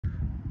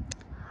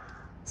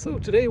So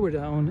today we're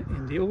down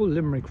in the old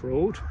Limerick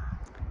road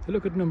to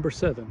look at number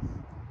 7.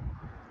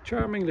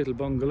 Charming little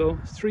bungalow,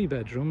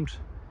 3-bedroomed,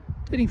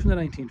 dating from the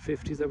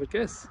 1950s I would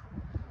guess.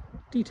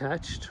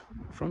 Detached,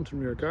 front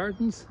and rear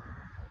gardens,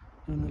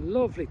 and a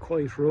lovely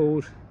quiet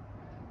road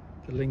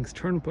that links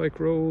Turnpike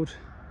Road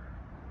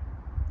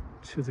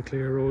to the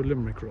Clare Road,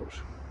 Limerick Road.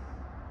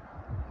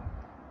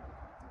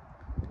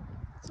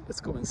 So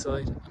let's go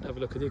inside and have a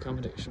look at the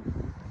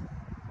accommodation.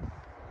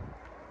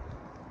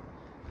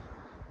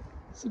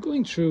 So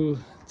going through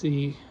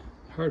the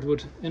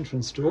hardwood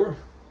entrance door,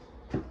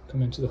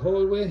 come into the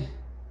hallway.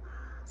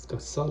 It's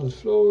got solid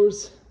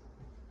floors,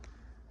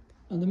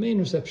 and the main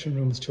reception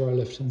room is to our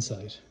left hand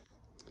side.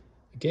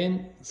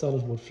 Again,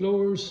 solid wood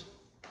floors,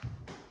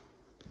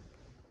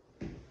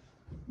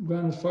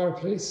 granite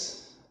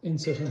fireplace,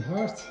 inset and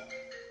hearth,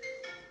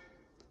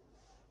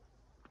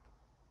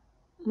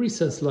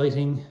 recessed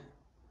lighting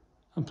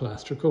and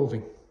plaster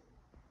coving.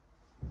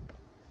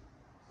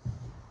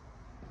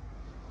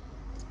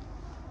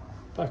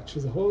 Back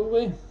through the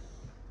hallway,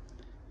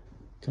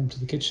 come to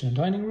the kitchen and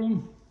dining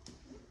room.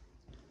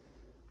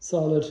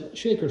 Solid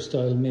shaker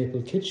style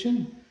maple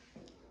kitchen,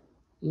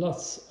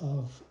 lots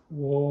of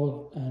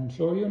wall and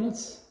floor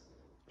units,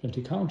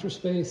 plenty counter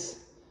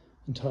space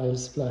and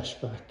tiles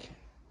splashback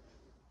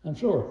and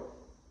floor.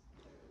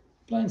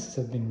 Appliances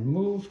have been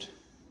removed,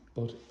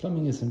 but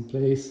plumbing is in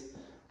place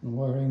and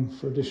wiring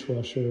for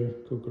dishwasher,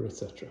 cooker,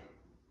 etc.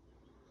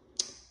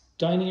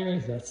 Dining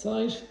area to that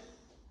side,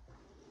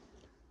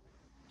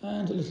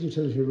 and a little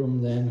utility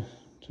room then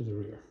to the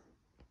rear.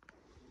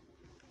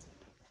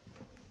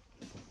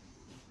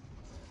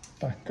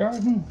 Back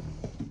garden,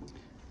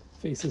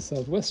 faces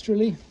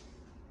southwesterly,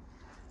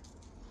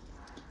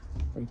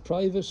 very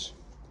private,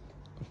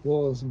 got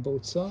walls on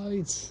both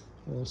sides,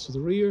 walls to the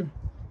rear,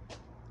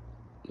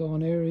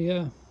 lawn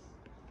area,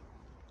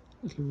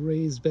 little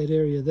raised bed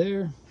area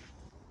there,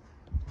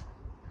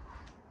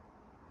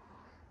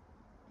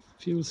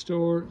 fuel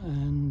store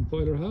and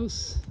boiler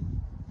house,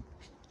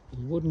 a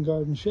wooden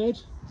garden shed,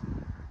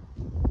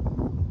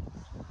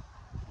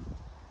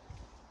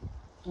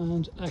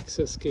 and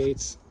access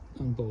gates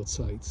on both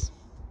sides.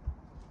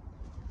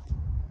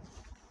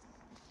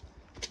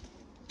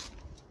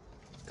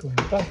 Going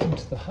back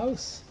into the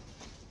house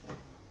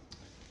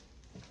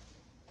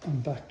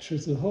and back through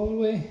the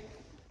hallway,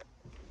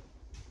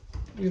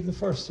 we have the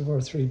first of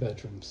our 3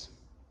 bedrooms.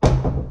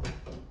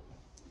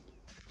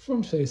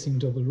 Front facing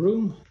double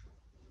room.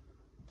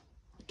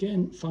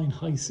 Again, fine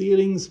high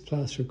ceilings,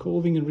 plaster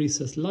coving and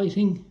recessed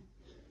lighting,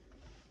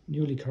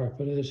 newly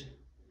carpeted,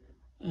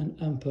 and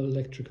ample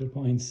electrical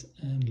points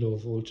and low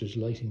voltage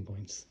lighting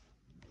points.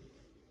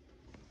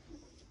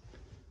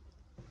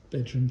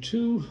 Bedroom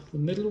 2, the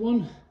middle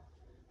one.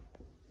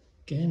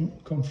 Again,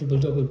 comfortable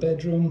double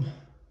bedroom,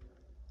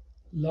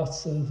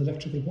 lots of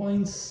electrical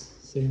points,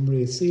 same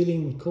raised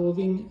ceiling with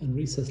coving and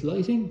recessed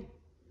lighting,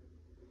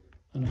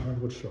 and a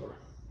hardwood floor.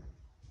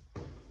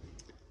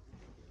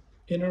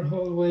 Inner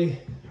hallway,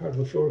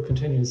 hardwood floor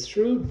continues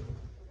through,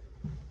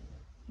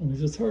 and we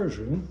have a third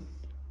room,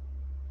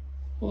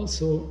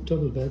 also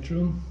double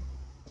bedroom,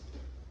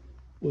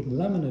 wooden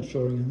laminate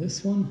flooring in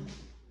this one,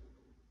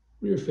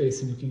 rear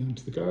facing looking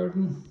onto the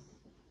garden,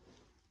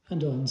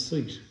 and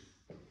ensuite.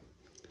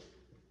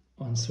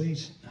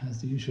 Ensuite has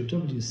the usual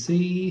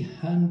WC,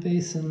 hand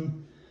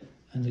basin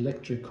and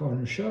electric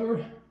corner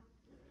shower,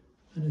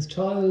 and is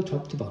tiled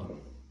top to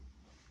bottom.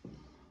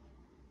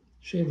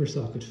 Shaver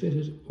socket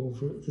fitted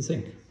over the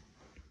sink.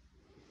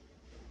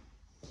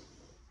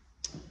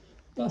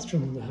 Last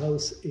room in the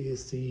house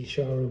is the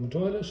shower room and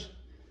toilet.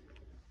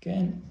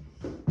 Again,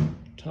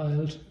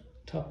 tiled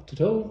top to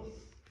toe.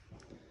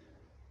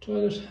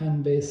 Toilet,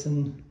 hand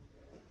basin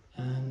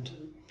and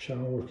shower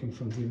working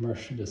from the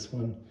immersion. This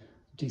one,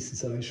 decent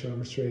sized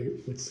shower tray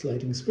with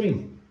sliding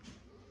screen.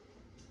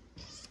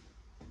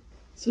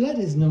 So that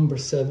is number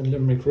 7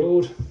 Limerick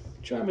Road.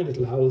 Charming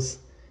little house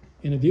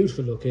in a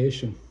beautiful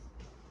location.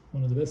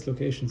 One of the best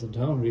locations in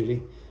town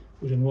really,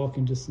 within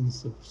walking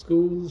distance of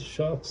schools,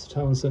 shops,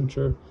 town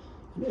centre,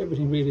 and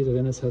everything really that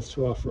Ennis has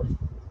to offer.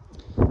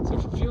 So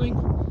for viewing,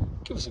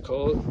 give us a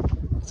call.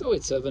 It's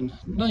 087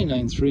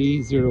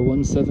 993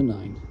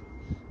 0179.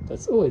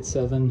 That's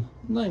 087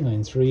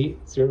 993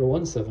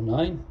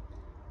 0179.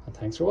 And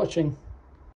thanks for watching.